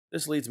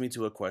This leads me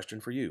to a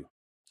question for you.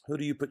 Who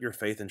do you put your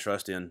faith and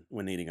trust in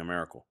when needing a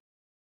miracle?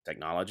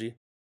 Technology?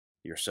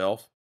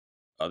 Yourself?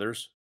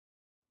 Others?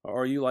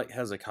 Or are you like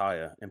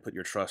Hezekiah and put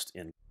your trust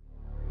in?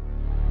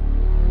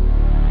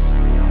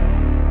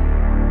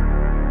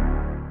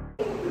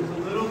 It's a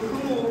little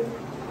cool.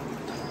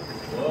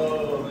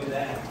 Whoa, look at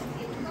that.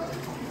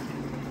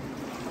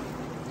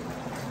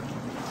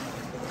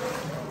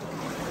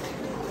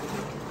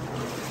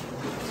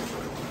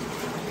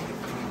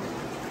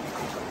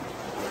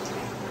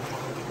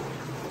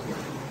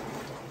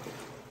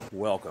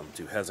 Welcome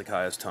to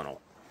Hezekiah's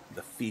Tunnel,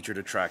 the featured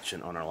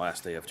attraction on our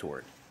last day of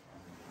touring.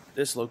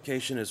 This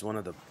location is one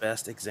of the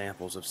best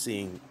examples of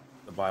seeing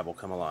the Bible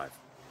come alive.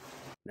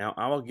 Now,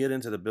 I will get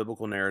into the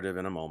biblical narrative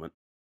in a moment,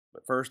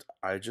 but first,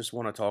 I just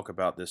want to talk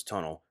about this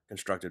tunnel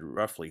constructed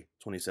roughly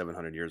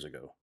 2,700 years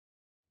ago.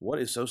 What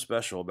is so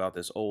special about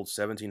this old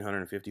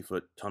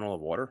 1,750-foot tunnel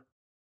of water?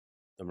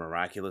 The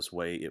miraculous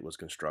way it was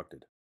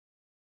constructed.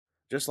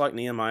 Just like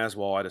Nehemiah's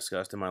wall I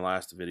discussed in my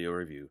last video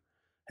review,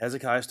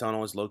 Hezekiah's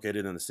tunnel is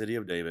located in the city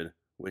of David,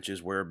 which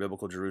is where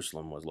biblical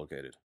Jerusalem was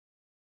located.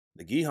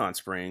 The Gihon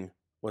spring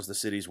was the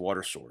city's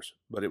water source,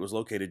 but it was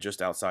located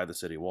just outside the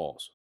city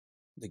walls.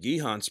 The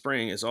Gihon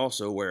spring is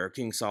also where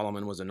King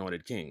Solomon was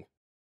anointed king,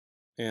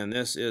 and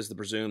this is the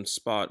presumed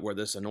spot where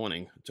this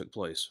anointing took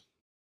place.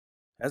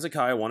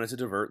 Hezekiah wanted to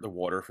divert the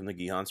water from the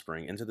Gihon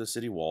spring into the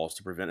city walls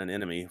to prevent an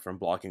enemy from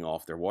blocking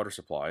off their water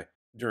supply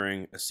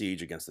during a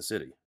siege against the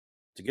city.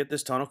 To get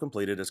this tunnel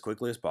completed as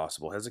quickly as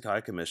possible,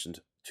 Hezekiah commissioned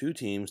 2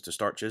 teams to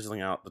start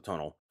chiseling out the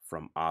tunnel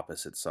from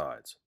opposite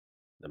sides.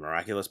 The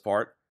miraculous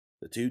part,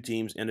 the 2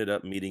 teams ended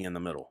up meeting in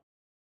the middle.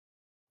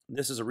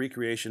 This is a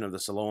recreation of the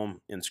Siloam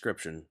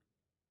inscription,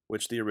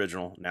 which the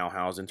original, now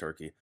housed in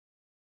Turkey,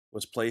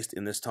 was placed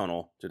in this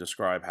tunnel to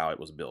describe how it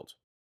was built.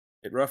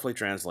 It roughly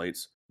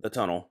translates, the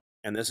tunnel,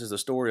 and this is the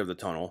story of the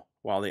tunnel,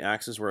 while the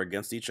axes were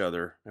against each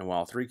other, and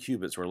while 3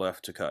 cubits were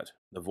left to cut.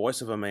 The voice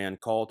of a man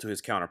called to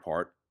his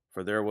counterpart,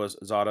 for there was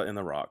Masada in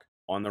the rock,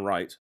 on the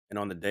right, and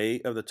on the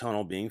day of the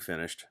tunnel being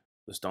finished,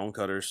 the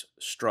stonecutters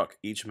struck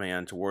each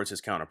man towards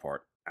his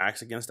counterpart,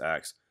 axe against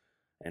axe,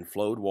 and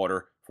flowed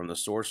water from the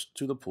source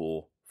to the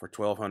pool for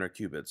 1,200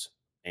 cubits,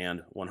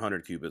 and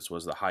 100 cubits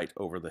was the height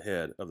over the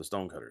head of the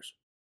stonecutters.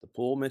 The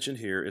pool mentioned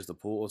here is the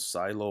pool of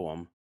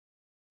Siloam,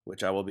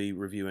 which I will be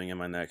reviewing in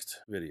my next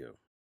video.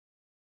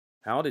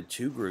 How did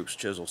 2 groups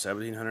chisel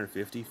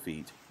 1,750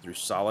 feet through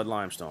solid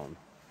limestone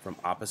from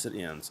opposite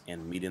ends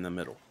and meet in the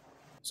middle?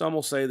 Some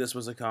will say this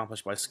was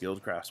accomplished by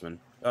skilled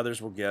craftsmen.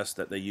 Others will guess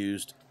that they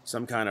used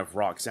some kind of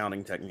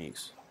rock-sounding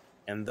techniques.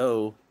 And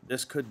though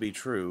this could be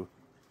true,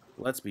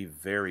 let's be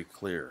very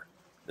clear.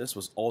 This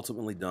was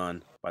ultimately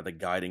done by the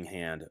guiding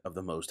hand of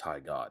the Most High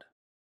God.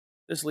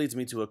 This leads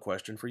me to a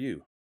question for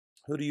you.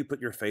 Who do you put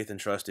your faith and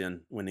trust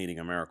in when needing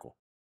a miracle?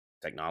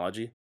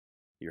 Technology?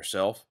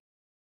 Yourself?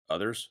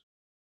 Others?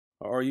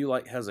 Or are you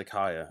like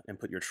Hezekiah and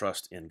put your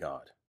trust in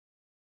God?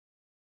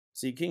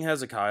 See, King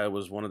Hezekiah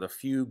was one of the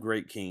few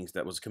great kings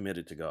that was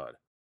committed to God.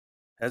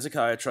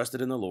 Hezekiah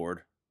trusted in the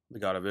Lord, the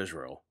God of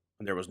Israel,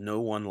 and there was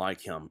no one like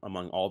him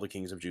among all the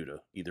kings of Judah,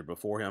 either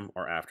before him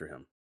or after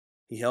him.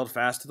 He held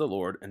fast to the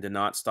Lord and did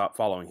not stop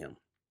following him.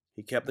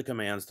 He kept the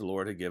commands the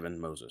Lord had given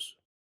Moses.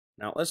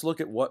 Now let's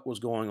look at what was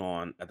going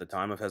on at the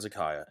time of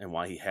Hezekiah and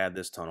why he had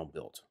this tunnel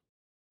built.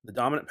 The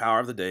dominant power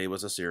of the day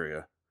was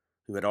Assyria,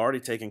 who had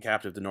already taken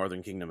captive the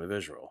northern kingdom of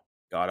Israel.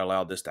 God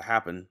allowed this to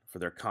happen for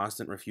their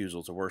constant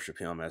refusal to worship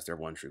him as their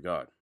one true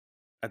God.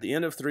 At the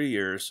end of 3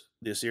 years,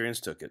 the Assyrians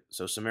took it,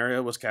 so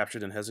Samaria was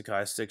captured in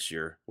Hezekiah's 6th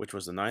year, which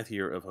was the 9th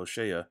year of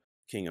Hoshea,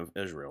 king of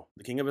Israel.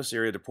 The king of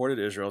Assyria deported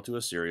Israel to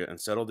Assyria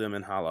and settled them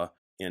in Hala,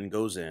 in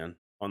Gozan,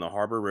 on the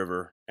harbor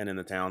river, and in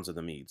the towns of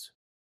the Medes.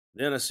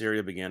 Then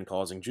Assyria began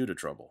causing Judah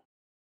trouble.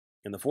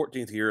 In the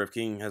 14th year of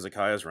King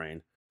Hezekiah's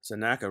reign,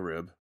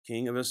 Sennacherib,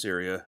 king of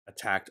Assyria,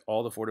 attacked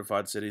all the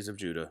fortified cities of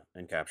Judah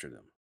and captured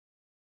them.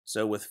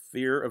 So with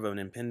fear of an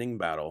impending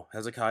battle,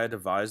 Hezekiah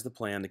devised the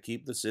plan to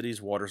keep the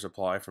city's water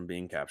supply from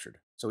being captured.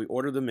 So he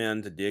ordered the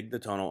men to dig the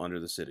tunnel under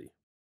the city.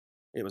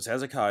 It was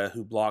Hezekiah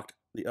who blocked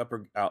the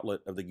upper outlet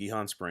of the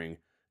Gihon spring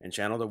and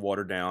channeled the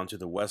water down to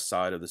the west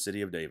side of the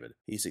city of David.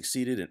 He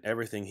succeeded in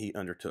everything he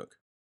undertook.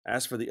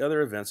 As for the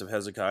other events of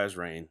Hezekiah's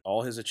reign,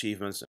 all his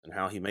achievements and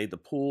how he made the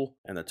pool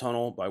and the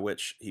tunnel by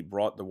which he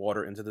brought the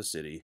water into the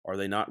city, are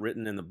they not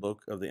written in the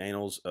book of the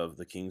annals of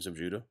the kings of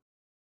Judah?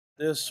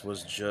 This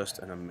was just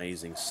an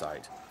amazing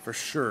sight. For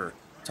sure,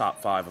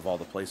 top 5 of all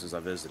the places I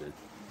visited.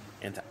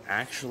 And to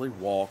actually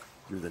walk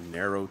through the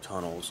narrow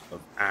tunnels of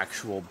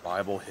actual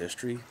Bible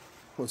history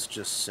was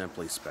just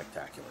simply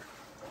spectacular.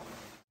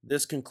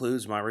 This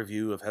concludes my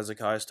review of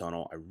Hezekiah's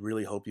tunnel. I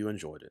really hope you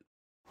enjoyed it.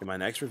 In my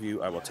next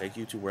review, I will take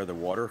you to where the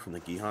water from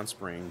the Gihon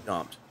spring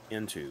dumped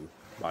into,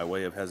 by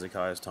way of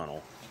Hezekiah's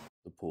tunnel,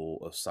 the pool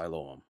of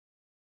Siloam.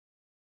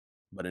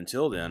 But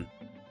until then,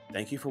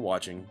 thank you for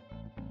watching,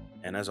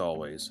 and as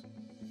always,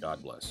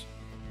 God bless.